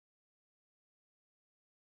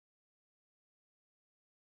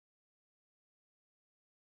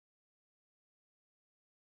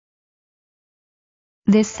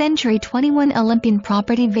This Century 21 Olympian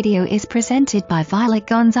property video is presented by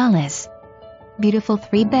Gonzalez. Beautiful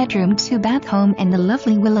 3-bedroom 2-bath home in the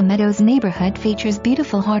lovely Willow Meadows neighborhood features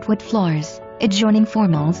beautiful hardwood floors, adjoining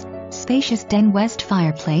formals, spacious den west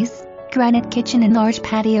fireplace, granite kitchen and large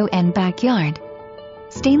patio and backyard.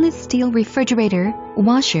 Stainless steel refrigerator,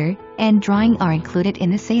 washer, and drying are included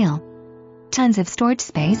in the sale. Tons of storage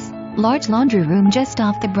space, large laundry room just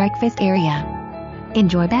off the breakfast area.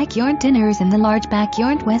 Enjoy backyard dinners in the large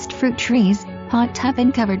backyard west fruit trees, hot tub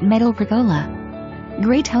and covered metal pergola.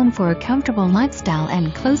 Great home for a comfortable lifestyle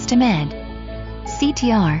and close to med.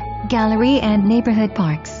 CTR, Galleria and neighborhood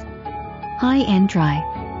parks. High and dry.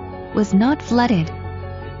 Was not flooded.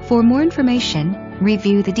 For more information,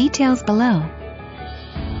 review the details below.